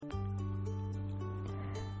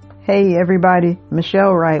Hey everybody,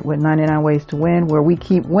 Michelle Wright with 99 Ways to Win, where we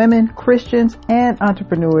keep women, Christians, and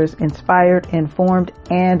entrepreneurs inspired, informed,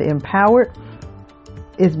 and empowered.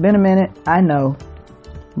 It's been a minute, I know,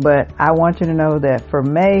 but I want you to know that for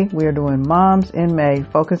May, we are doing Moms in May,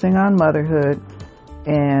 focusing on motherhood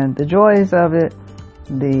and the joys of it,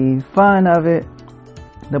 the fun of it,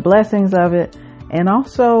 the blessings of it, and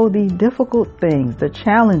also the difficult things, the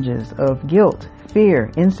challenges of guilt,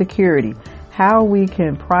 fear, insecurity, how we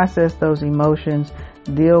can process those emotions,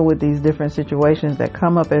 deal with these different situations that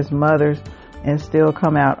come up as mothers and still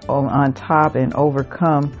come out on top and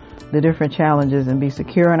overcome the different challenges and be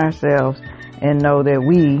secure in ourselves and know that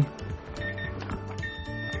we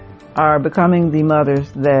are becoming the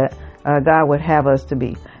mothers that God would have us to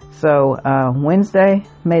be. So Wednesday,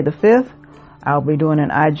 May the 5th, I'll be doing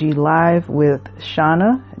an IG Live with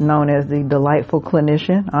Shauna, known as the Delightful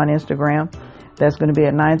Clinician on Instagram. That's going to be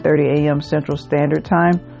at 9:30 a.m. Central Standard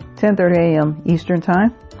Time, 10:30 a.m. Eastern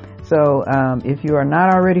Time. So if you are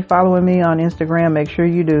not already following me on Instagram, make sure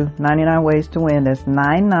you do. 99 Ways to Win. That's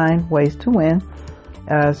 99 Ways to Win.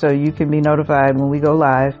 So you can be notified when we go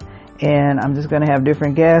live. And I'm just going to have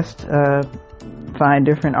different guests, find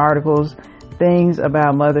different articles, things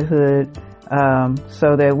about motherhood,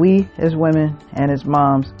 so that we as women and as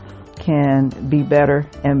moms can be better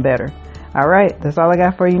and better. All right, that's all I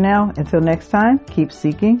got for you now. Until next time, keep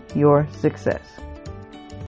seeking your success.